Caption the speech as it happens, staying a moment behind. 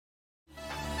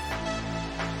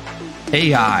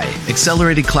AI,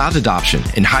 accelerated cloud adoption,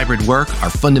 and hybrid work are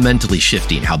fundamentally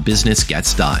shifting how business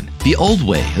gets done. The old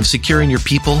way of securing your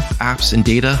people, apps, and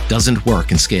data doesn't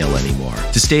work and scale anymore.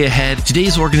 To stay ahead,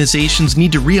 today's organizations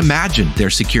need to reimagine their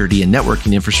security and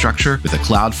networking infrastructure with a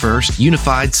cloud-first,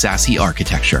 unified SASE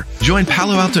architecture. Join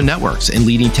Palo Alto Networks and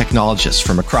leading technologists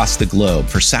from across the globe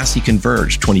for SASE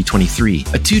Converge 2023,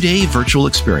 a two-day virtual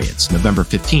experience, November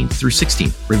 15th through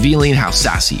 16th, revealing how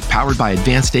SASE, powered by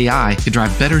advanced AI, can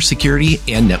drive better security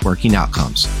and networking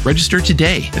outcomes. Register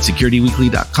today at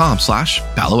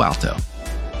securityweekly.com/Palo Alto.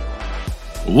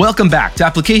 Welcome back to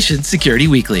Application Security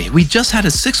Weekly. We just had a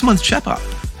 6-month checkup.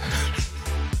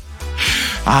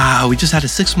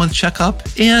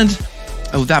 And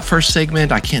that first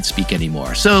segment, I can't speak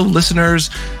anymore. So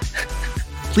listeners,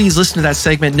 please listen to that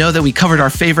segment. Know that we covered our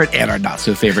favorite and our not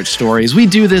so favorite stories. We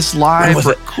do this live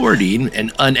recording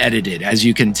and unedited, as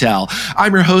you can tell.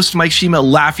 I'm your host, Mike Shima,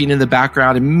 laughing in the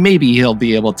background, and maybe he'll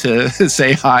be able to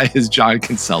say hi is John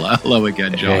Kinsella. Hello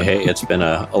again, John. Hey, it's been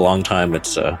a long time.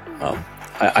 It's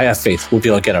I have faith. We'll be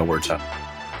able to get our words out.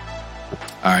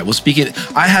 All right, well, speaking,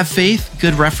 I have faith,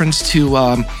 good reference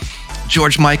to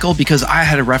George Michael, because I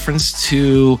had a reference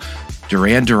to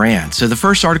Duran Duran. So the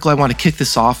first article I want to kick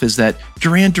this off is that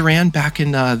Duran Duran back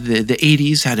in the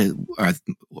 80s had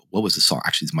what was the song?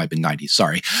 Actually, this might have been 90s,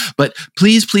 sorry. But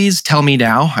Please Tell Me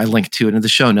Now. I linked to it in the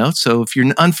show notes. So if you're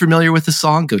unfamiliar with the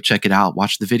song, go check it out,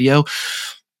 watch the video.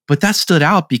 But that stood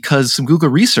out because some Google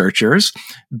researchers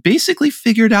basically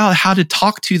figured out how to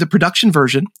talk to the production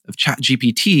version of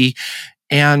ChatGPT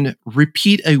and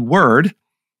repeat a word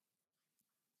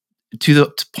to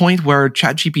the point where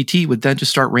ChatGPT would then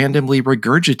just start randomly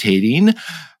regurgitating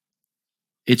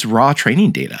its raw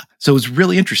training data. So it's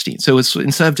really interesting. So it's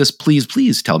instead of just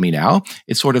please tell me now,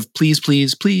 it's sort of please,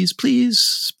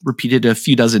 repeated a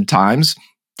few dozen times.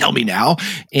 Tell me now.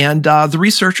 And the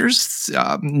researchers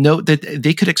note that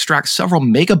they could extract several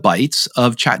megabytes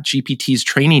of ChatGPT's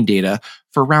training data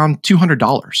for around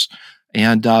 $200.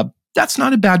 And that's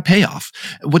not a bad payoff.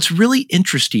 What's really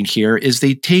interesting here is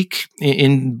they take,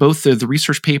 in both the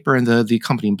research paper and the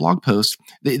accompanying blog post,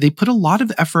 they put a lot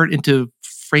of effort into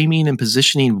framing and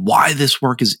positioning why this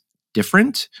work is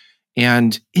different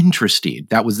and interesting.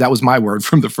 That was my word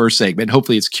from the first segment.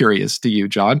 Hopefully it's curious to you,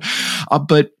 John.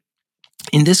 But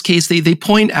in this case, they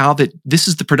point out that this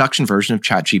is the production version of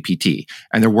ChatGPT,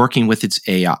 and they're working with its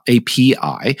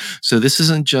API. So this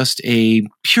isn't just a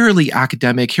purely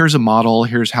academic, here's a model,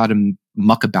 here's how to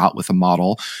muck about with a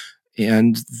model.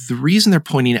 And the reason they're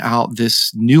pointing out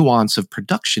this nuance of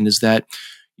production is that,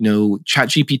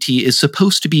 ChatGPT is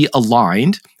supposed to be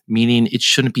aligned, meaning it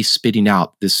shouldn't be spitting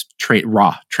out this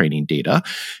raw training data.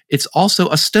 It's also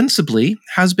ostensibly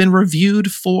has been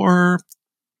reviewed for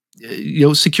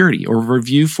security or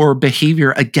review for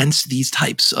behavior against these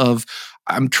types of,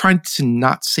 I'm trying to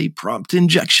not say prompt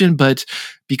injection, but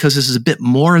because this is a bit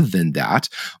more than that,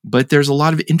 but there's a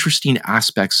lot of interesting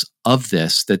aspects of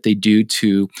this that they do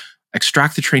to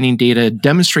extract the training data,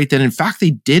 demonstrate that in fact they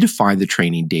did find the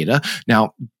training data.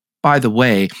 Now, by the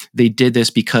way, they did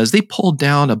this because they pulled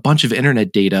down a bunch of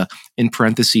internet data, in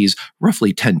parentheses,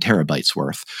 roughly 10 terabytes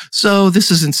worth. So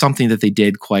this isn't something that they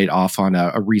did quite off on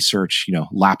a research,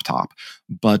 laptop.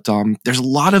 But there's a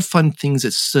lot of fun things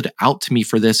that stood out to me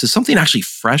for this as something actually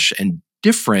fresh and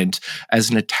different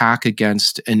as an attack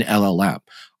against an LLM.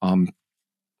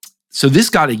 So this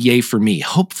got a yay for me.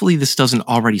 Hopefully this doesn't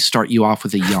already start you off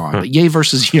with a yawn. But yay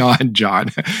versus yawn,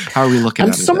 John. How are we looking at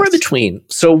it? I'm somewhere between.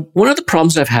 So one of the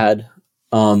problems I've had,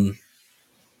 I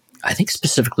think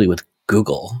specifically with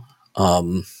Google,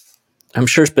 I'm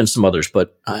sure there's been some others,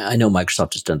 but I know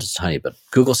Microsoft has done this tiny, but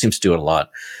Google seems to do it a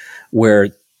lot, where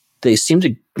they seem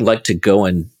to like to go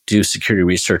and do security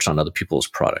research on other people's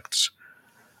products.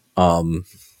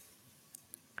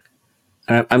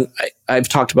 I've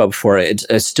talked about before.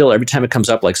 It's still every time it comes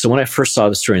up. So when I first saw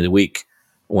this during the week,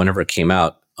 whenever it came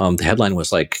out, the headline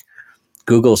was like,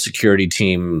 "Google security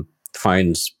team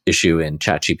finds issue in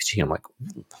ChatGPT." I'm like,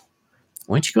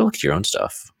 why don't you go look at your own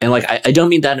stuff? And I don't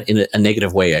mean that in a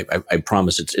negative way. I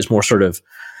promise. It's more sort of,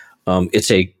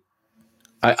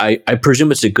 I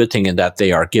presume it's a good thing in that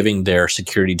they are giving their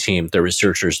security team, their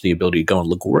researchers, the ability to go and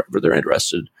look wherever they're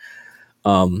interested.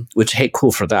 Which, hey,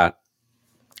 cool for that.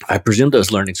 I presume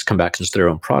those learnings come back into their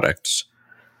own products.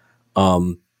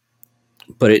 But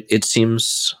it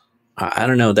seems, I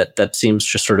don't know, that seems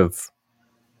just sort of,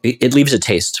 it leaves a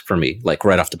taste for me,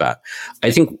 right off the bat. I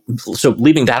think, so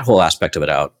leaving that whole aspect of it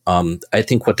out, I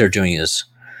think what they're doing is,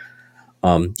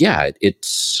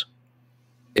 it's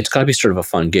got to be sort of a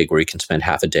fun gig where you can spend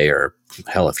half a day or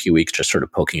hell, a few weeks just sort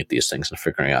of poking at these things and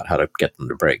figuring out how to get them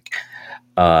to break.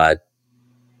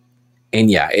 And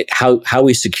yeah, how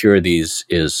we secure these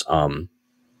is, and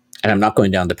I'm not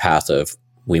going down the path of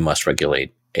we must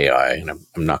regulate AI, and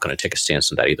I'm not going to take a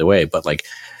stance on that either way. But like,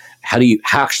 how do you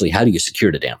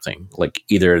secure the damn thing? Like,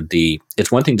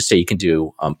 it's one thing to say you can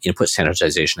do input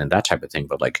standardization and that type of thing,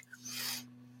 but like,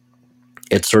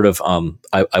 it's sort of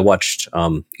I watched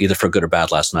either for good or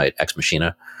bad last night Ex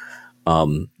Machina,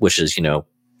 which is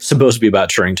supposed to be about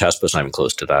Turing test, but it's not even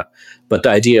close to that. But the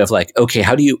idea of like, okay,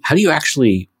 how do you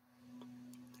actually,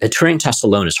 a Turing test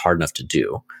alone is hard enough to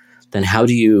do. Then how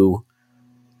do you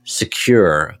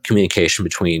secure communication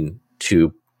between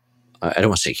two, I don't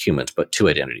want to say humans, but two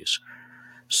identities?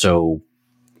 So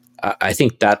I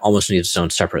think that almost needs its own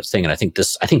separate thing. And I think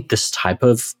this type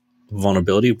of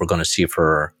vulnerability we're going to see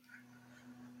for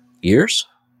years.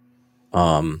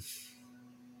 I'm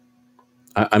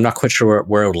not quite sure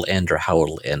where it'll end or how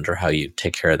it'll end or how you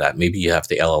take care of that. Maybe you have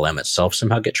the LLM itself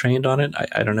somehow get trained on it.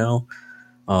 I don't know.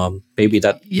 Maybe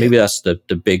that's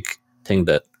the big thing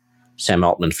that Sam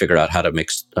Altman figured out how to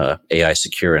make AI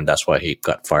secure, and that's why he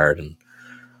got fired and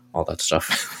all that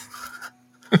stuff.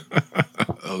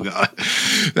 Oh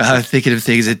God, thinking of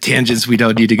things at tangents we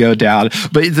don't need to go down.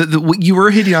 But you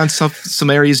were hitting on some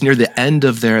areas near the end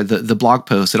of the blog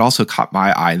post that also caught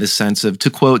my eye in the sense of, to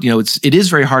quote, it is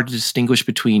very hard to distinguish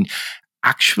between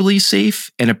actually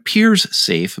safe and appears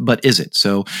safe but isn't.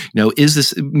 So is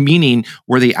this meaning,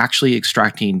 were they actually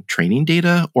extracting training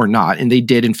data or not? And they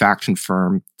did in fact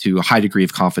confirm to a high degree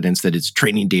of confidence that it's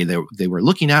training data they were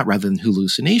looking at rather than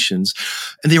hallucinations.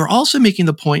 And they were also making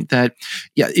the point that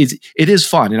it is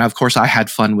fun, and of course I had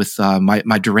fun with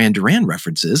my Duran Duran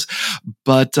references,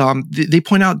 but they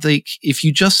point out that if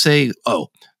you just say, oh,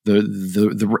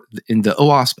 in the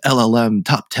OWASP LLM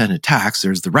top 10 attacks,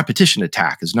 there's the repetition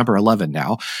attack is number 11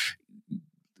 now.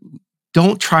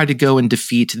 Don't try to go and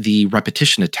defeat the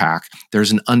repetition attack.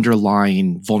 There's an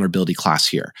underlying vulnerability class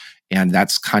here. And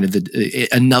that's kind of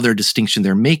another distinction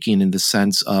they're making in the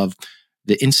sense of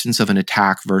the instance of an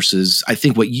attack versus, I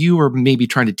think, what you were maybe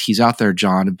trying to tease out there,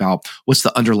 John, about what's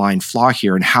the underlying flaw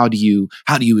here and how do you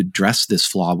address this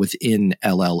flaw within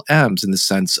LLMs in the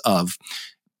sense of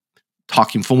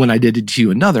talking from one identity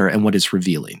to another and what it's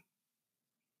revealing.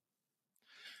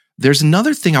 There's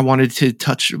another thing I wanted to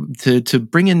touch, to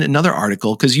bring in another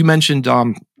article, because you mentioned,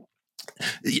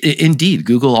 indeed,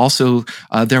 Google also,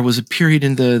 there was a period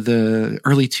in the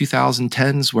early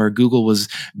 2010s where Google was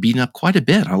beating up quite a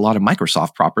bit on a lot of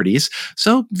Microsoft properties.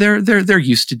 So they're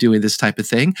used to doing this type of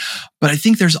thing. But I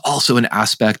think there's also an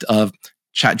aspect of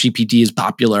ChatGPT is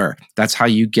popular. That's how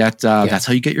you get. That's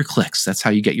how you get your clicks. That's how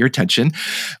you get your attention.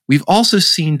 We've also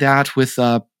seen that with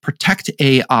Protect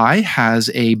AI has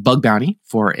a bug bounty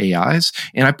for AIs,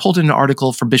 and I pulled in an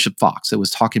article from Bishop Fox that was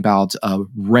talking about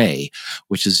Ray,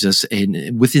 which is just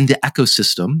within the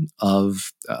ecosystem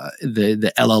of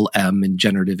the LLM and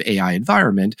generative AI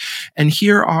environment. And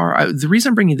here are the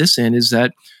reason I'm bringing this in is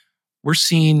that we're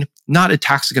seeing not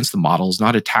attacks against the models,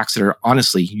 not attacks that are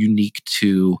honestly unique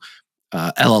to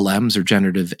LLMs or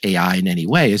generative AI in any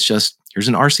way. It's just, here's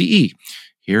an RCE.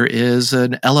 Here is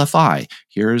an LFI.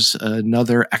 Here's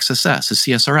another XSS, a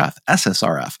CSRF,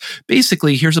 SSRF.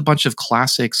 Basically, here's a bunch of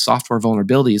classic software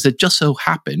vulnerabilities that just so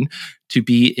happen to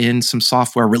be in some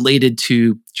software related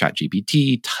to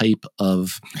ChatGPT type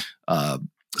of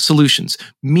solutions.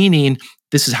 Meaning,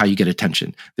 this is how you get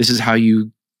attention. This is how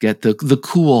you get the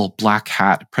cool black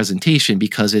hat presentation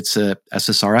because it's a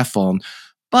SSRF phone,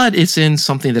 but it's in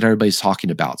something that everybody's talking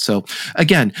about. So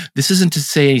again, this isn't to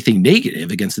say anything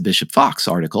negative against the Bishop Fox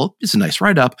article. It's a nice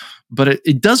write-up, but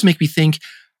it does make me think,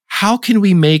 how can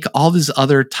we make all these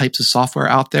other types of software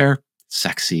out there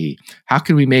sexy? How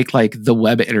can we make like the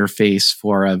web interface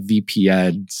for a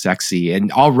VPN sexy? And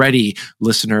already,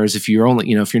 listeners, if you're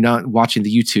not watching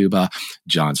the YouTube,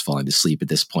 John's falling asleep at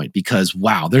this point because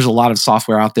wow, there's a lot of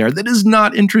software out there that is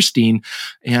not interesting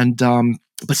and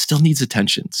but still needs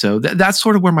attention. So that's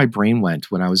sort of where my brain went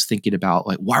when I was thinking about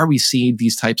like, why are we seeing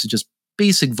these types of just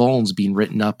basic vulns being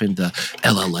written up in the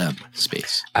LLM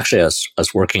space? Actually, I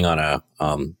was working on a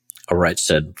Right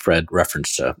Said Fred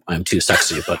reference to I'm Too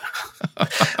Sexy, but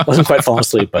I wasn't quite falling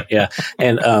asleep, but yeah.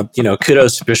 And,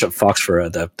 kudos to Bishop Fox for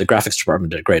the graphics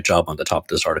department did a great job on the top of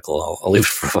this article. I'll leave it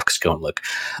for folks to go and look.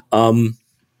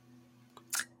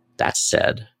 That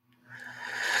said,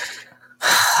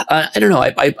 I don't know.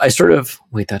 I sort of,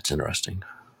 wait, that's interesting.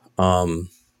 So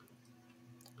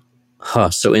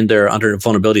in under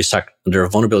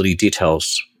vulnerability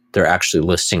details, they're actually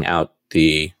listing out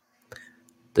the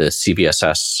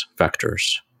CVSS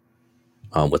vectors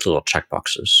with little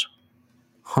checkboxes.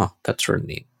 That's sort of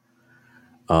neat.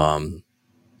 I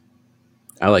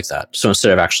like that. So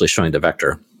instead of actually showing the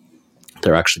vector,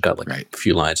 They're actually got like Right. a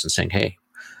few lines and saying, hey,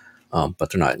 but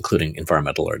they're not including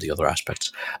environmental or the other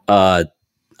aspects. I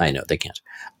know they can't.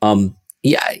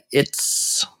 Yeah,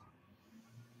 it's,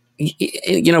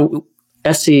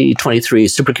 SC23,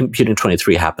 Supercomputing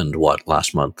 23 happened,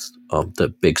 last month,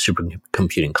 the big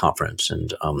supercomputing conference.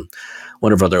 And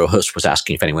one of our other hosts was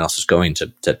asking if anyone else is going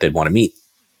that they'd want to meet.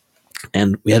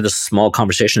 And we had this small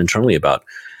conversation internally about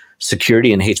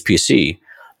security and HPC,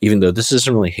 even though this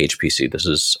isn't really HPC. This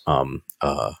is,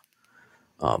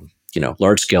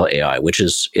 large scale AI, which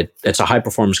is, it's a high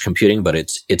performance computing, but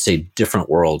it's a different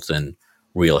world than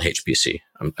real HPC.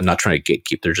 I'm not trying to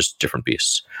gatekeep. They're just different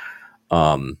beasts.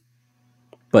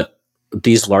 But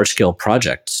these large scale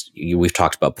projects we've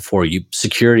talked about before,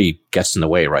 security gets in the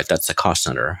way, right? That's the cost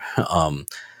center.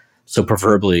 So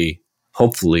preferably,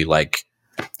 hopefully, like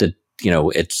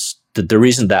it's the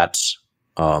reason that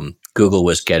Google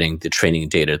was getting the training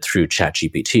data through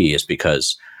ChatGPT is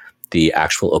because the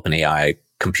actual OpenAI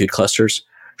compute clusters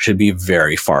should be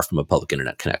very far from a public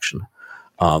internet connection.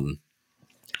 And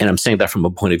I'm saying that from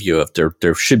a point of view of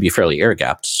there should be fairly air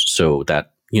gaps so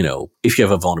that, if you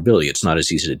have a vulnerability, it's not as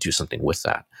easy to do something with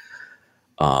that.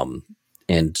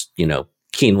 And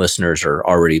keen listeners are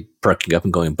already perking up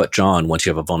and going, but John, once you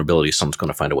have a vulnerability, someone's going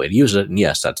to find a way to use it. And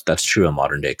yes, that's true in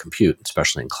modern day compute,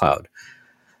 especially in cloud.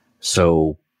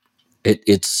 So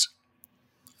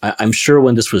I'm sure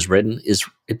when this was written,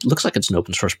 it looks like it's an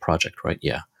open source project, right?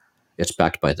 Yeah. It's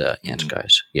backed by the Ant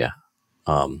guys. Yeah.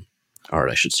 Or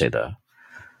I should say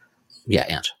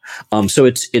Ant. So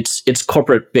it's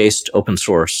corporate based open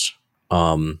source.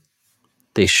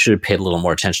 They should have paid a little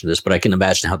more attention to this, but I can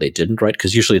imagine how they didn't, right?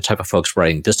 Because usually the type of folks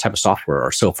writing this type of software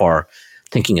are so far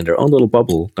thinking in their own little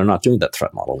bubble, they're not doing that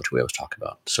threat model, which we always talk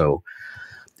about. So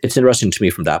it's interesting to me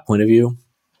from that point of view.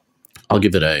 I'll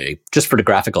give it just for the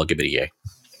graphic, I'll give it a yay.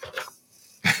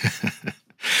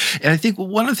 And I think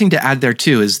one other thing to add there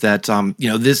too is that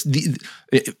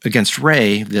against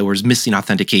Ray, there was missing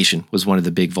authentication was one of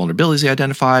the big vulnerabilities they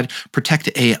identified. Protect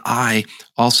AI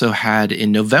also had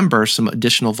in November some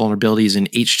additional vulnerabilities in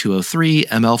H203,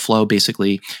 MLflow,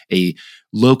 basically a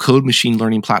low-code machine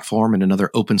learning platform and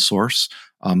another open source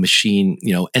machine,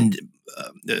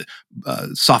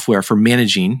 software for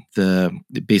managing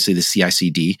basically the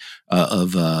CI/CD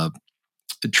of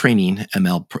training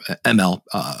ML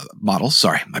models.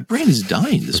 Sorry, my brain is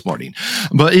dying this morning.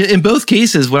 But in both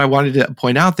cases, what I wanted to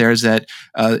point out there is that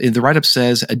in the write-up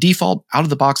says a default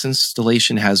out-of-the-box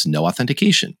installation has no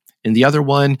authentication. In the other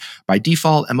one, by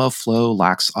default, MLflow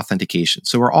lacks authentication.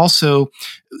 So we're also,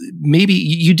 maybe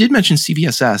you did mention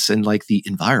CVSS and like the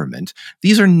environment.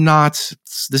 This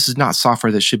is not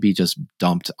software that should be just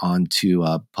dumped onto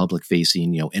a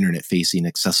public-facing, internet-facing,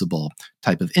 accessible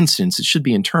type of instance. It should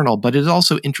be internal, but it is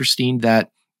also interesting that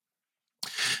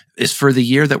is for the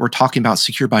year that we're talking about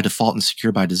secure by default and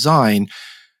secure by design.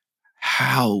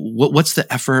 What's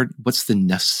the effort? What's the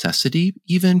necessity,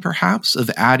 even perhaps,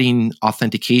 of adding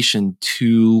authentication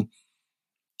to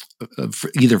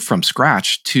either from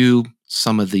scratch to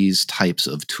some of these types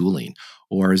of tooling?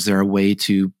 Or is there a way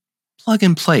to plug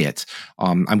and play it?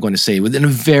 I'm going to say within a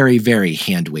very, very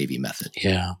hand-wavy method.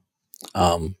 Yeah.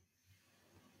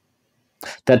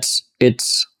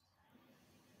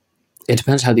 It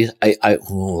depends how these,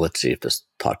 let's see if this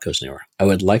thought goes anywhere. I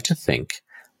would like to think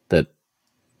that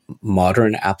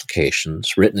modern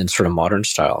applications written in sort of modern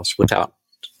styles without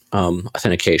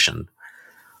authentication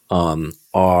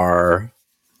are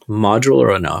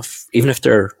modular enough, even if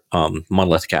they're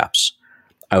monolithic apps.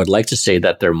 I would like to say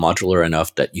that they're modular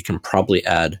enough that you can probably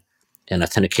add an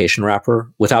authentication wrapper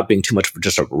without being too much of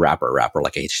just a wrapper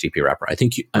like a HTTP wrapper. I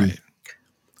think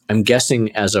I'm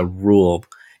guessing as a rule,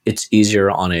 it's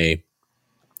easier on a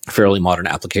fairly modern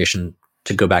application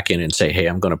to go back in and say, hey,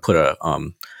 I'm going to put an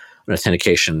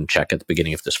authentication check at the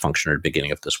beginning of this function or the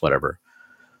beginning of this whatever.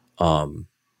 It'd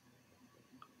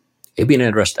be an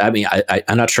interesting. I mean,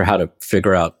 I'm not sure how to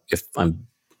figure out if I'm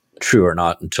true or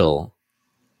not until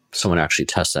someone actually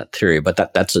tests that theory.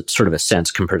 But that's a sort of a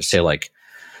sense compared to say like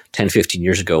 10, 15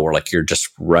 years ago, where like you're just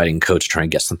writing code to try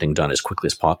and get something done as quickly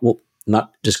as possible. Well,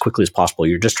 not as quickly as possible.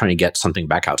 You're just trying to get something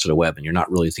back out to the web, and you're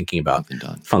not really thinking about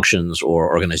functions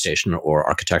or organization or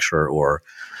architecture or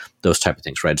those type of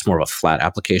things, right? It's more of a flat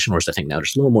application, whereas I think now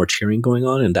there's a little more tiering going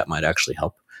on, and that might actually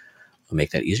help make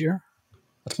that easier.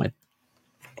 That's my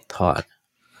thought.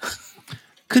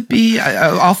 Could be.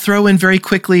 I'll throw in very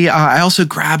quickly. I also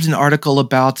grabbed an article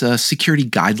about security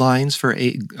guidelines for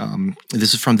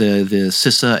this is from the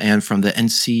CISA and from the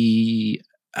NC,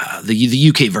 the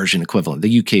UK version equivalent,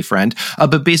 the UK friend,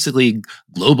 but basically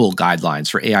global guidelines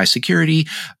for AI security.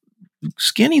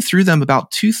 scanning through them,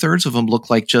 about 2/3 of them look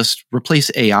like just replace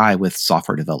AI with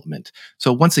software development.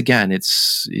 So once again,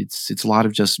 it's a lot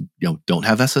of just, don't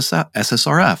have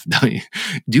SSRF,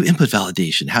 do input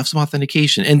validation, have some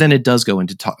authentication, and then it does go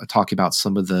into talk about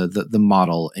some of the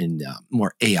model and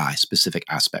more AI specific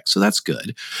aspects. So that's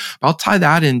good. I'll tie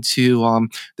that into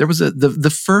there was the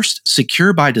first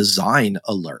secure by design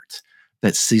alert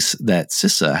that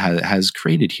CISA has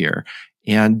created here.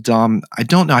 And I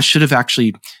don't know. I should have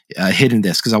actually hidden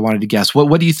this because I wanted to guess.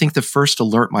 What do you think the first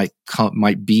alert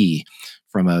might be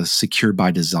from a secure by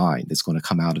design that's going to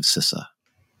come out of CISA?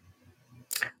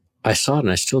 I saw it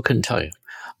and I still couldn't tell you.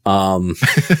 I'm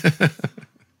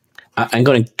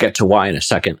going to get to why in a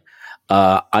second.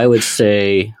 I would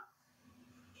say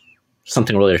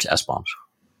something related to S-bombs.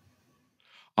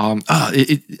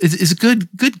 It's a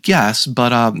good guess,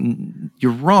 but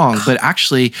you're wrong. But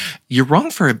actually, you're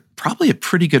wrong for probably a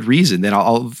pretty good reason. Then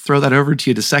I'll throw that over to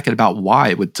you in a second about why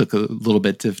it took a little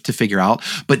bit to figure out.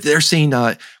 But they're saying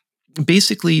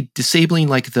basically disabling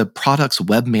like the product's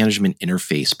web management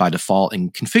interface by default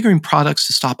and configuring products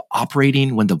to stop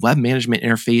operating when the web management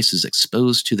interface is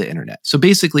exposed to the internet. So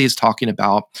basically it's talking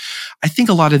about, I think,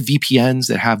 a lot of VPNs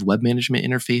that have web management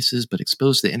interfaces but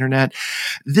exposed to the internet.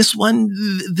 This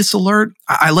alert,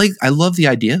 I love the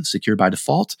idea of secure by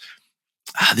default.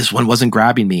 This one wasn't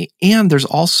grabbing me. And there's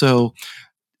also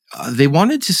they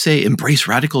wanted to say embrace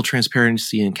radical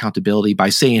transparency and accountability by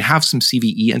saying have some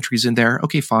CVE entries in there.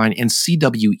 Okay, fine. And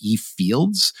CWE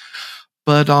fields.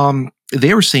 But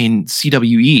they were saying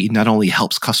CWE not only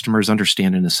helps customers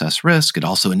understand and assess risk, it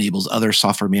also enables other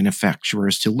software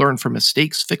manufacturers to learn from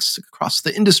mistakes fixed across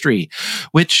the industry,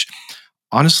 which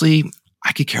honestly,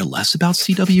 I could care less about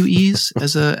CWEs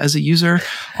as a user.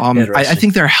 I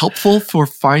think they're helpful for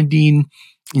finding,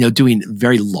 doing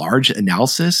very large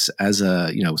analysis as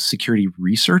a, security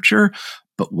researcher.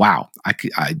 But wow,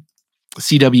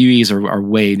 CWEs are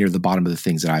way near the bottom of the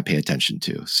things that I pay attention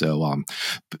to. So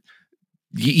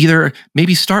you either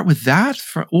maybe start with that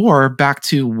or back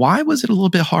to why was it a little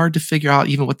bit hard to figure out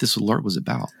even what this alert was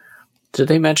about? Did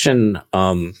they mention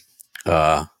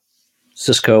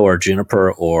Cisco or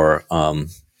Juniper or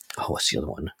what's the other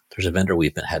one? There's a vendor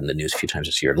we've had in the news a few times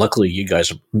this year. Luckily, you guys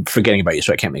are forgetting about you,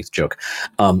 so I can't make the joke.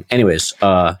 Anyways,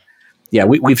 yeah,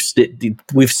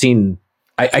 we've seen.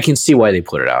 I can see why they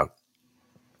put it out.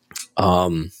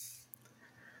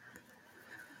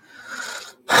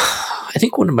 I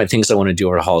think one of my things I want to do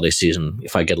over the holiday season,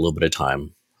 if I get a little bit of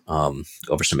time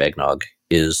over some eggnog,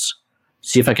 is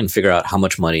see if I can figure out how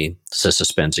much money CISA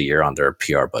spends a year on their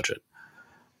PR budget.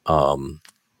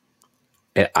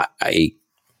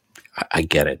 I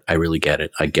get it. I really get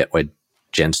it. I get why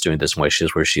Jen's doing this and why she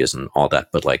is where she is and all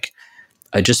that. But like,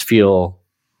 I just feel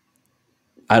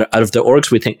out of the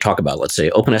orgs we talk about, let's say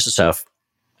OpenSSF,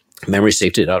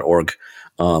 memorysafety.org,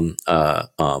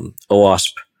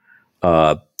 OWASP,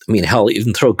 hell,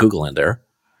 even throw Google in there.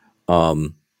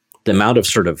 The amount of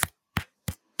sort of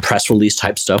press release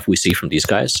type stuff we see from these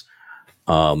guys.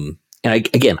 And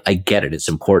I get it. It's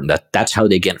important that's how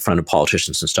they get in front of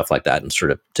politicians and stuff like that and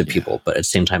sort of to people. But at the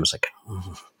same time, it's like,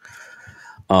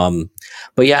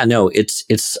 but yeah, no,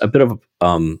 it's a bit of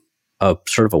a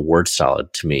sort of a word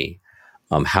salad to me.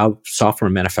 How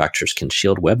software manufacturers can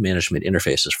shield web management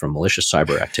interfaces from malicious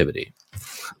cyber activity.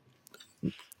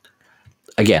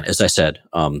 Again, as I said,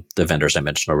 the vendors I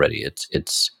mentioned already,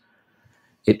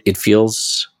 it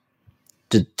feels.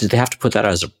 Did they have to put that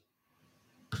as a?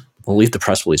 We'll leave the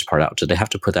press release part out. Did they have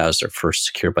to put that as their first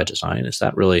secure by design? Does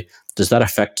that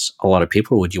affect a lot of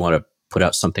people? Or would you want to put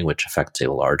out something which affects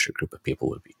a larger group of people?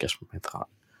 Would be, I guess, my thought.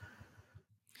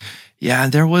 Yeah,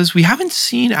 we haven't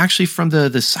seen actually from the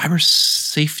Cyber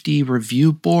Safety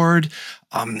Review Board,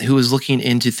 who was looking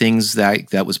into things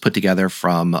that was put together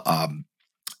from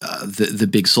the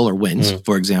big SolarWinds,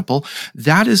 for example.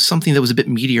 That is something that was a bit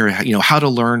meatier, how to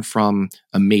learn from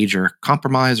a major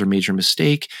compromise or major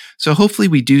mistake. So hopefully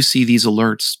we do see these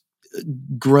alerts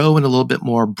grow in a little bit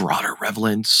more broader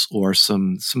relevance or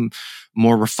some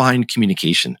more refined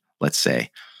communication, let's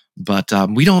say. But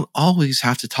we don't always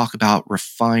have to talk about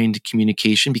refined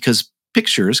communication because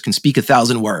pictures can speak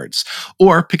 1,000 words,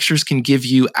 or pictures can give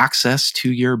you access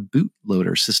to your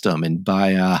bootloader system and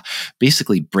by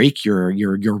basically break your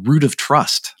root of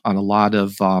trust on a lot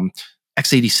of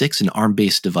x86 and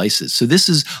ARM-based devices. So this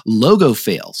is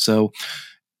LogoFAIL. So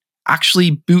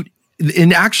actually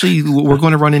we're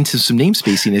going to run into some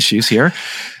namespacing issues here.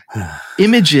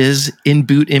 Images in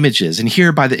boot images. And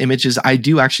here by the images, I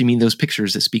do actually mean those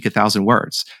pictures that speak 1,000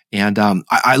 words. And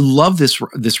I love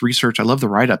this research. I love the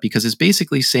write-up because it's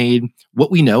basically saying what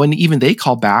we know. And even they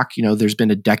call back, there's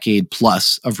been a decade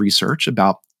plus of research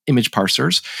about image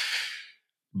parsers.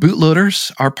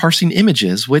 Bootloaders are parsing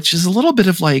images, which is a little bit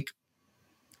of like,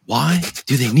 why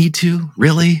do they need to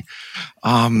really?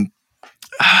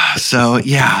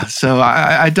 So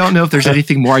I don't know if there's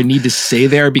anything more I need to say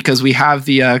there, because we have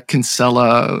the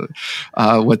Kinsella,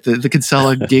 the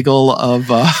Kinsella giggle of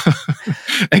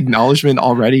acknowledgement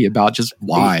already about just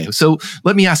why. So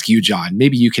let me ask you, John.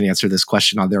 Maybe you can answer this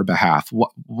question on their behalf.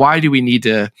 Why do we need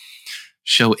to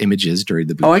show images during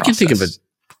the boot process? I can think of a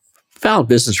valid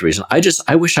business reason. I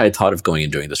wish I had thought of going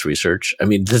and doing this research. I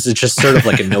mean, this is just sort of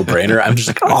like a no-brainer. I'm just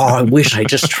like, I wish I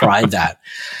just tried that.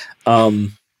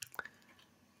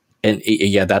 And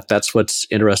yeah, that's what's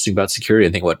interesting about security.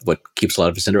 I think what keeps a lot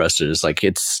of us interested is like,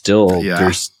 it's still,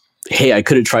 hey, I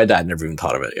could have tried that and never even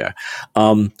thought of it. Yeah.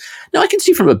 Now I can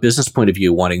see from a business point of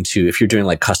view, wanting to, if you're doing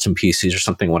like custom PCs or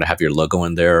something, want to have your logo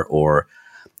in there, or,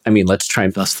 I mean, let's try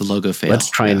and that's the LogoFAIL. Let's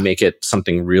try and make it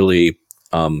something really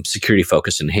security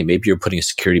focused. And hey, maybe you're putting a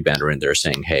security banner in there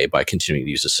saying, hey, by continuing to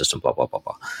use the system, blah, blah, blah,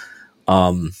 blah.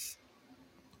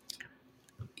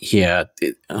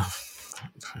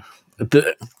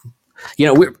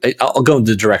 I'll go in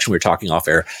the direction we were talking off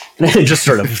air, and I just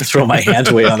sort of throw my hands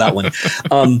away on that one.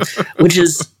 Which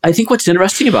is, I think what's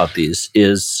interesting about these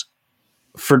is,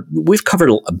 we've covered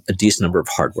a decent number of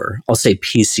hardware. I'll say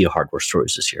PC hardware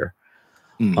stories this year.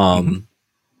 Or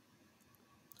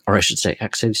I should say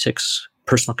x86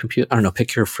 personal compute. I don't know,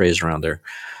 pick your phrase around there.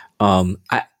 The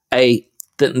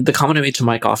comment I made to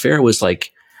Mike off air was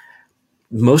like,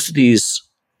 most of these,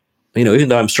 even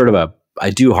though I'm sort of I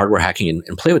do hardware hacking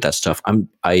and play with that stuff,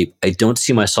 I don't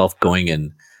see myself going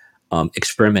and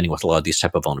experimenting with a lot of these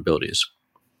type of vulnerabilities.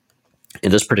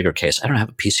 In this particular case, I don't have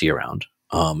a PC around.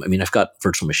 I've got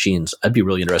virtual machines. I'd be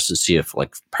really interested to see if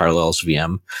like Parallels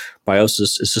VM BIOS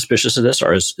is suspicious of this,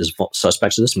 or is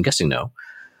suspect of this. I'm guessing no.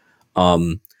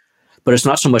 But it's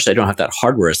not so much that I don't have that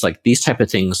hardware. It's like these type of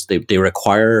things, they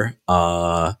require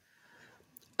a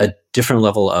different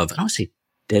level of, I don't want to say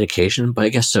dedication, but I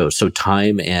guess so. So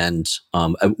time and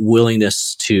a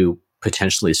willingness to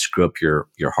potentially screw up your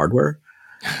hardware,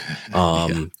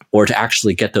 or to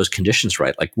actually get those conditions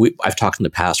right. Like I've talked in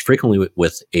the past frequently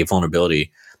with a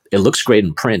vulnerability. It looks great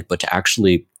in print, but to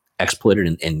actually exploit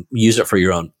it and use it for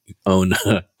your own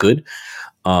good,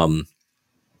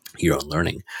 your own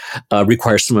learning,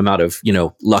 requires some amount of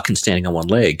luck and standing on one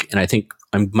leg. And I think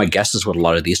my guess is what a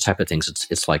lot of these type of things,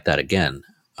 it's like that again.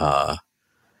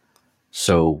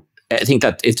 So I think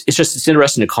that it's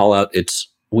interesting to call out. I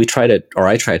try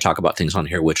to talk about things on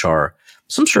here which are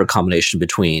some sort of combination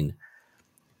between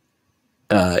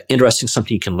interesting,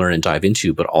 something you can learn and dive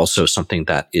into, but also something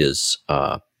that is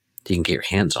you can get your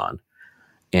hands on.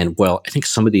 And I think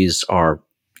some of these are,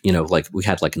 like we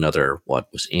had like another, what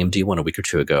was AMD one a week or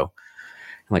two ago.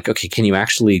 I'm like, okay, can you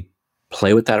actually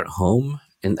play with that at home?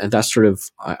 And that's sort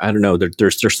of, I don't know,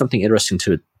 there's something interesting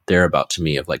to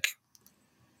me of like,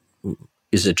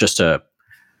 is it just a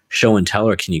show and tell,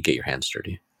 or can you get your hands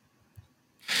dirty?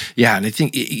 Yeah, and I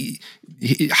think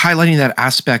highlighting that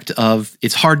aspect of,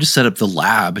 it's hard to set up the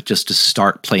lab just to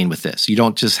start playing with this. You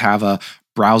don't just have a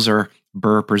browser,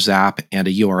 burp or zap, and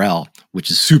a URL,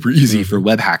 which is super easy for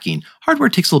web hacking. Hardware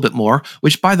takes a little bit more,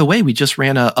 which, by the way, we just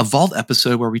ran a Vault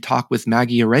episode where we talked with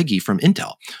Maggie Aregi from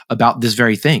Intel about this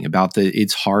very thing, about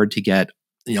it's hard to get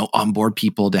onboard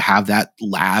people to have that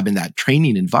lab and that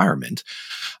training environment.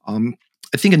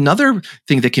 I think another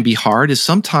thing that can be hard is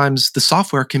sometimes the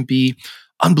software can be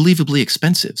unbelievably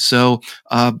expensive. So,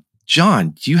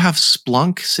 John, do you have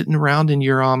Splunk sitting around in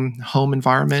your home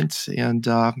environment, and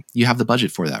you have the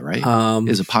budget for that, right?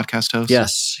 As a podcast host?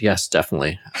 Yes,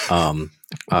 definitely.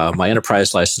 My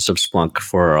enterprise license of Splunk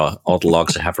for all the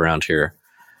logs I have around here.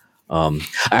 I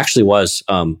actually was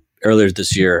earlier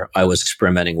this year. I was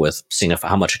experimenting with seeing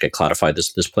how much I could cloudify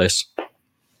this place.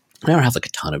 I don't have like a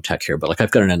ton of tech here, but like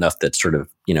I've gotten enough that's sort of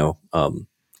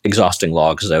exhausting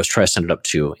logs. As I was trying to send it up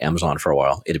to Amazon for a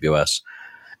while, AWS.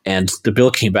 And the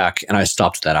bill came back, and I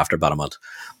stopped that after about a month.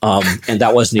 And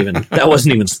that wasn't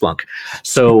even Splunk.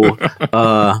 So,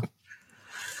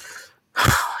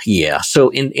 yeah. So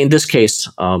in this case,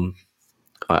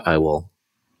 I will.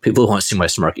 People who want to see my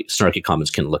snarky comments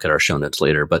can look at our show notes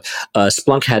later. But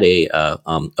Splunk had a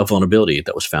vulnerability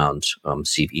that was found,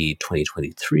 CVE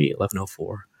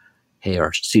 2023-1104. Hey,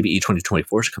 our CVE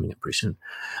 2024 is coming up pretty soon.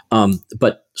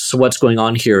 But so what's going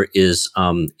on here is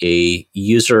a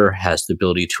user has the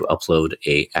ability to upload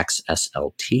a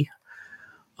XSLT,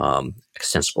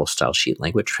 extensible style sheet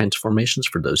language transformations,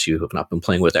 for those of you who have not been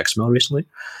playing with XML recently,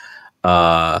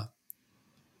 and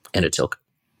a TILC.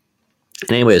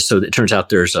 And anyway, so it turns out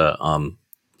there's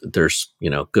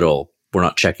good old we're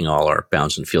not checking all our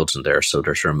bounds and fields in there, so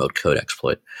there's a remote code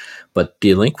exploit. But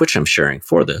the link which I'm sharing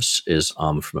for this is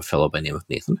from a fellow by the name of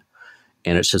Nathan,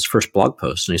 and it's his first blog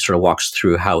post, and he sort of walks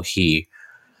through how he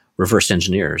reverse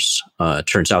engineers. It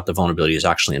turns out the vulnerability is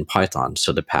actually in Python,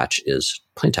 so the patch is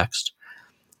plain text,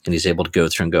 and he's able to go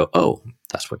through and go, oh,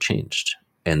 that's what changed.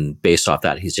 And based off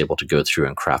that, he's able to go through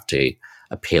and craft a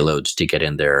payload to get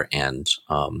in there and,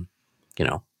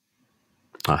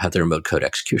 have the remote code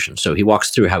execution. So he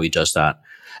walks through how he does that.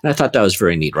 And I thought that was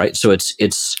very neat, right? So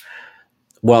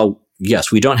well,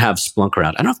 yes, we don't have Splunk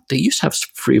around. I don't know if they used to have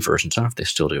free versions. I don't know if they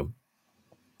still do.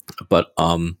 But,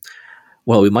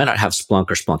 we might not have Splunk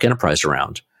or Splunk Enterprise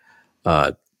around.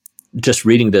 Just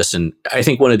reading this, and I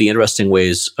think one of the interesting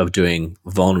ways of doing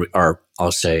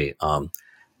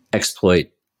exploit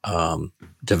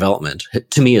development,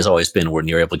 to me, has always been when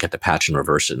you're able to get the patch and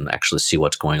reverse it and actually see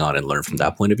what's going on and learn from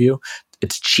that point of view.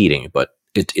 It's cheating, but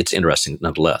it's interesting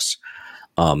nonetheless.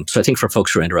 So I think for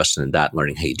folks who are interested in that,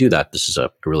 learning how you do that, this is a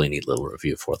really neat little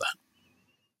review for that.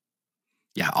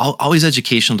 Yeah, always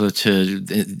educational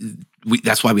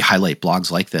that's why we highlight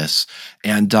blogs like this.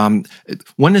 And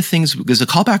one of the things, because a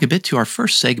callback a bit to our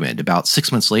first segment about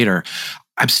 6 months later,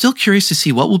 I'm still curious to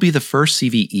see what will be the first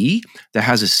CVE that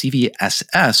has a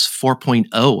CVSS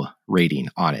 4.0 rating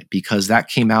on it, because that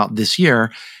came out this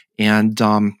year, and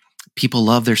people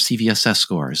love their CVSS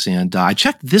scores. And I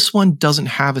checked, this one doesn't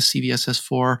have a CVSS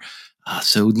 4.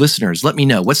 So listeners, let me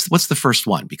know, what's the first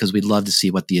one? Because we'd love to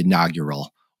see what the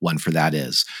inaugural one for that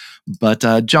is.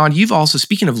 But John, you've also,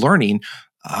 speaking of learning,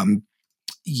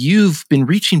 you've been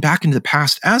reaching back into the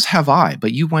past, as have I,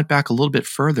 but you went back a little bit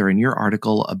further in your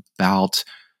article about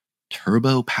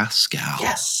Turbo Pascal.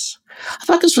 Yes. I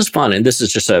thought this was fun. And this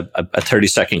is just a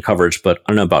 30-second coverage, but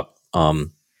I don't know about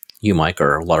you, Mike,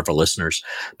 or a lot of our listeners.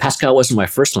 Pascal wasn't my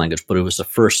first language, but it was the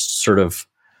first sort of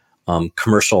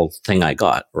commercial thing I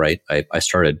got, right? I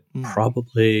started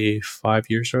probably 5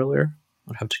 years earlier.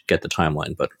 I'd have to get the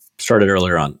timeline, but started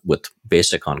earlier on with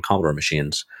BASIC on Commodore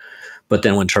machines. But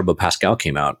then when Turbo Pascal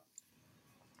came out,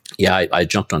 I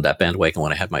jumped on that bandwagon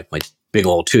when I had my big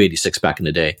old 286 back in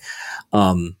the day.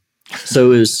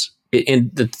 So it was, and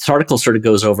this article sort of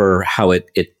goes over how it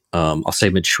I'll say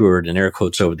matured in air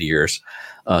quotes over the years.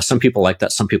 Some people like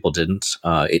that, some people didn't.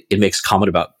 It makes comment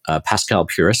about Pascal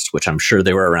purists, which I'm sure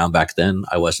they were around back then.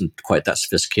 I wasn't quite that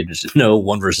sophisticated to know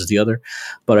one versus the other,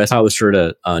 but I thought it was sort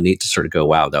of neat to sort of go,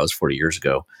 wow, that was 40 years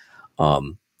ago.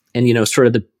 And sort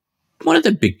of one of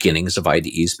the beginnings of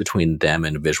IDEs between them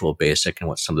and Visual Basic and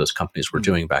what some of those companies were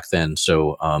doing back then.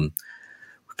 So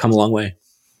we've come a long way.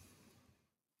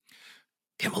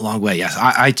 Came a long way, yes.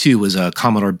 I too was a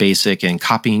Commodore Basic and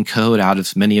copying code out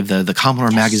of many of the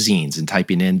Commodore magazines and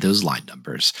typing in those line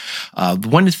numbers.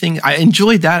 One thing, I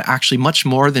enjoyed that actually much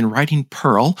more than writing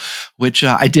Perl, which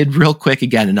I did real quick.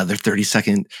 Again, another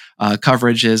 30-second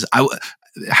coverage is, I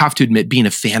have to admit, being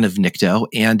a fan of Nikto,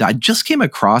 and I just came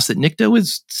across that Nikto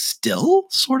is still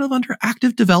sort of under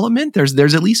active development. There's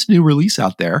at least a new release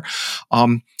out there.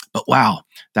 But wow,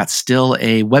 that's still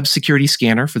a web security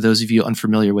scanner, for those of you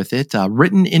unfamiliar with it,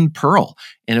 written in Perl.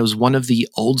 And it was one of the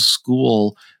old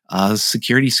school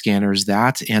security scanners,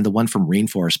 that and the one from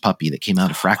Rainforest Puppy that came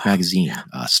out of Frac magazine,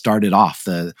 started off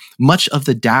much of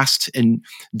the DAST and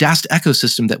DAST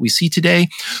ecosystem that we see today.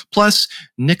 Plus,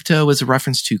 Nikto is a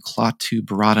reference to Klaatu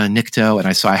Barada Nikto, and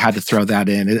I had to throw that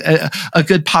in. A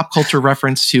good pop culture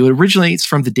reference to, it originates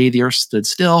from The Day the Earth Stood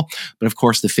Still, but of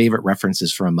course the favorite reference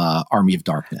is from Army of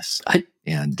Darkness.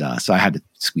 So I had to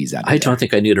squeeze that in. I don't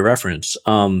think I knew the reference.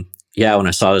 When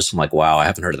I saw this, I'm like, wow, I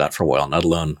haven't heard of that for a while, not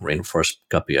alone Rainforest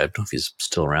Guppy. I don't know if he's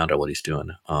still around or what he's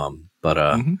doing.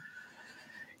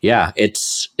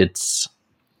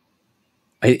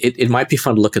 It might be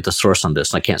fun to look at the source on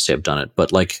this. And I can't say I've done it,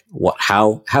 but like,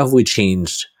 how have we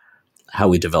changed how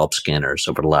we develop scanners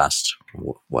over the last,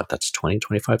 that's 20,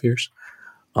 25 years?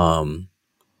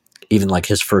 Even like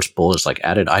his first bullet is like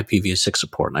added IPv6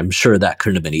 support. And I'm sure that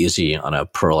couldn't have been easy on a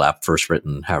Perl app first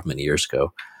written however many years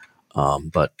ago.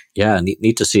 But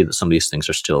neat to see that some of these things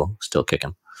are still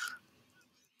kicking.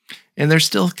 And there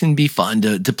still can be fun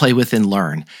to play with and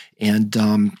learn.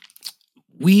 And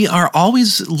we are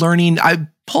always learning. I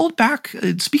pulled back,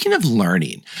 speaking of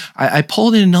learning, I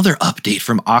pulled in another update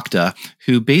from Okta,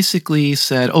 who basically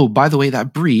said, oh, by the way,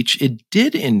 that breach, it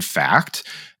did in fact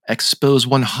expose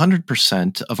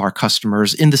 100% of our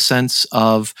customers in the sense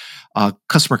of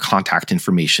customer contact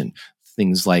information.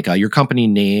 Things like your company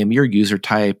name, your user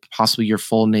type, possibly your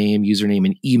full name, username,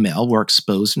 and email were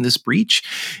exposed in this breach.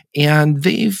 And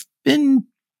they've been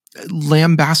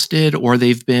lambasted, or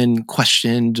they've been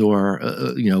questioned, or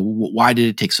why did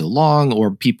it take so long?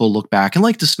 Or people look back and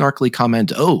like to snarkily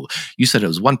comment, "Oh, you said it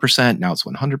was 1%, now it's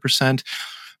 100%."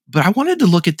 But I wanted to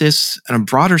look at this in a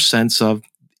broader sense of,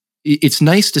 it's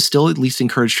nice to still at least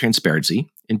encourage transparency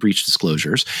in breach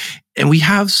disclosures, and we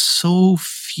have so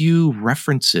few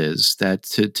references that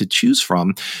to choose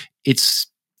from. It's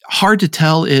hard to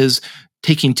tell, is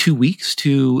taking 2 weeks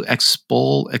to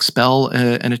expel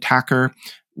an attacker,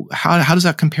 how does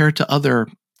that compare to other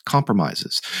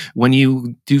compromises? When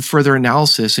you do further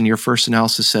analysis and your first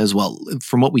analysis says, well,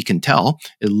 from what we can tell,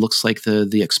 it looks like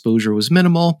the exposure was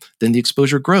minimal, then the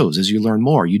exposure grows as you learn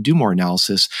more, you do more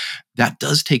analysis. That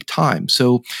does take time.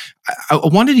 So I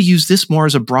wanted to use this more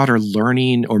as a broader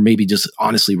learning, or maybe just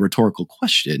honestly rhetorical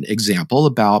question example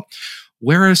about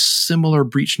where are similar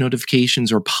breach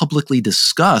notifications or publicly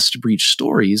discussed breach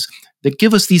stories that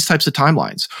give us these types of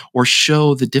timelines, or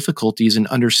show the difficulties in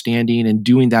understanding and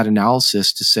doing that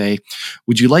analysis to say,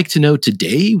 would you like to know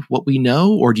today what we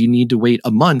know, or do you need to wait a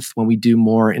month when we do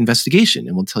more investigation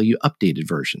and we'll tell you updated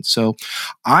versions? So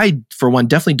I, for one,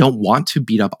 definitely don't want to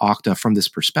beat up Okta from this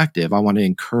perspective. I want to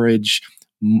encourage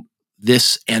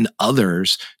this and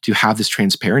others to have this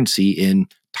transparency in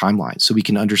timelines so we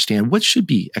can understand what should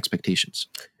be expectations.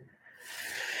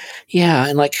 Yeah,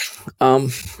 and I'm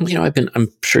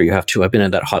sure you have too. I've been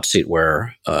in that hot seat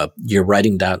where you're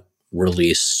writing that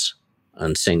release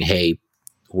and saying, "Hey,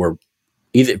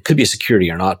 it could be a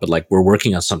security or not, but we're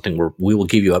working on something where we will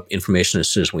give you up information as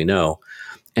soon as we know."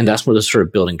 And that's one of the sort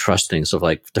of building trust things of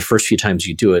the first few times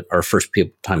you do it, or first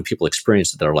time people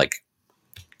experience it, they're like,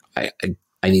 "I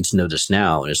need to know this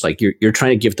now," and it's you're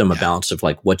trying to give them a balance of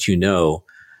what you know.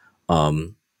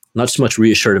 Not so much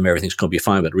reassure them everything's going to be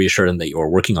fine, but reassure them that you're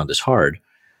working on this hard.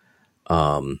 It's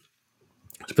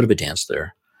a bit of a dance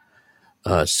there.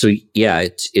 So yeah,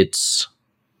 it's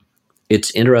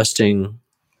interesting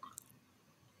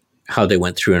how they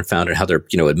went through and found it, how they're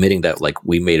admitting that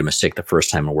we made a mistake the first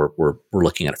time, and we're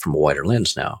looking at it from a wider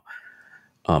lens now,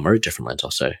 or a different lens,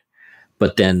 I'll say.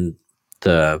 But then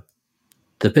the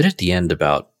bit at the end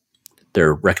about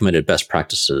their recommended best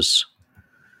practices,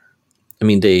 I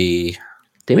mean, they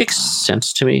make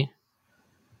sense to me.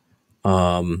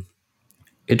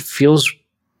 It feels,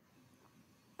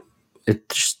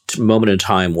 it's just a moment in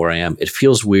time where I am. It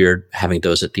feels weird having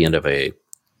those at the end of a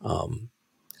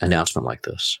announcement like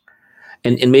this,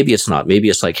 and maybe it's not. Maybe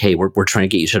it's hey, we're trying to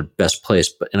get you to the best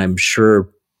place. And I'm sure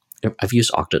I've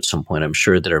used Okta at some point. I'm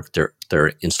sure that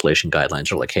their installation guidelines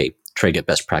are hey, try to get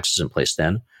best practices in place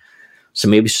then. So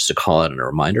maybe it's just a call out and a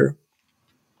reminder.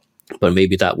 But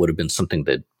maybe that would have been something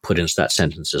that put into that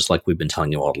sentence is we've been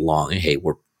telling you all along. Hey,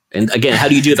 and again, how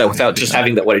do you do that without just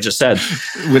having what I just said?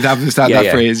 Without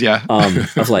that phrase, yeah.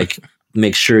 Of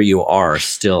make sure you are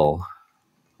still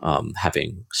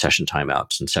having session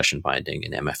timeouts and session binding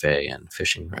and MFA and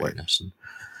phishing awareness.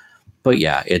 But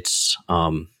yeah, it's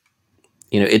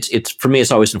it's for me,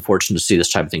 it's always unfortunate to see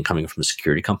this type of thing coming from a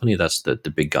security company. That's the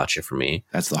big gotcha for me.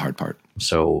 That's the hard part.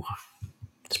 So,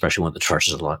 especially when the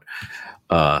charges a lot.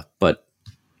 But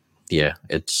yeah,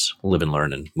 it's live and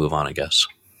learn and move on, I guess.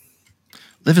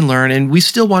 Live and learn. And we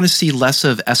still want to see less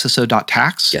of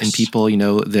SSO.tax Yes. and people,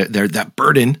 they're that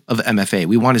burden of MFA.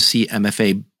 We want to see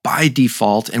MFA by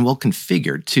default and well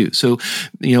configured too. So,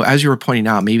 as you were pointing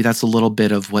out, maybe that's a little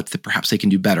bit of what perhaps they can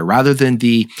do better, rather than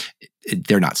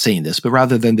they're not saying this, but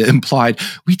rather than the implied,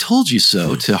 we told you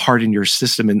so, to harden your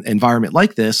system and environment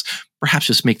like this, perhaps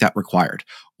just make that required.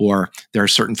 Or there are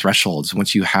certain thresholds.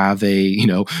 Once you have a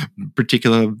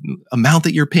particular amount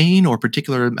that you're paying, or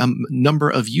particular number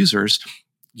of users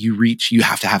you reach, you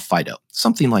have to have FIDO,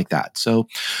 something like that. So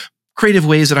creative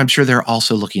ways that I'm sure they're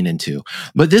also looking into.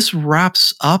 But this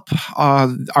wraps up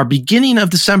our beginning of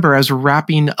December as we're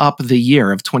wrapping up the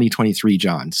year of 2023,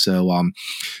 John. So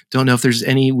don't know if there's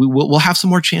any, we'll have some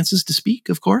more chances to speak,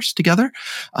 of course, together.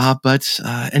 But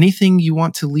anything you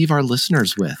want to leave our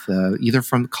listeners with, either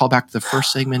from callback to the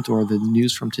first segment or the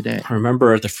news from today?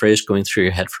 Remember, the phrase going through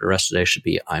your head for the rest of the day should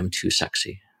be, "I'm too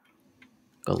sexy."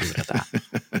 I'll leave it at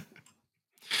that.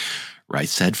 Right,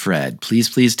 said Fred.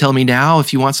 Please tell me now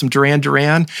if you want some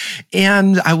Duran.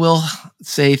 And I will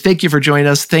say thank you for joining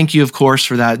us. Thank you, of course,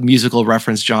 for that musical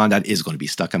reference, John. That is going to be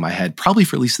stuck in my head, probably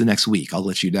for at least the next week. I'll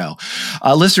let you know.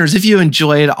 Listeners, if you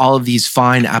enjoyed all of these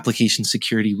fine Application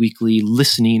Security Weekly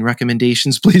listening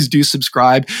recommendations, please do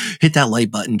subscribe, hit that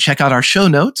like button, check out our show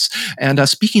notes. And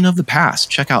speaking of the past,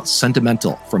 check out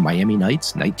Sentimental from Miami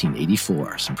Nights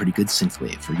 1984. Some pretty good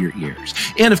synthwave for your ears.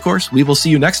 And of course, we will see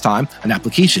you next time on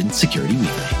Application Security Weekly.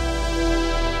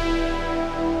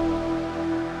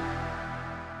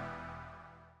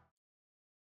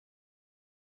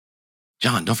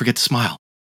 John, don't forget to smile.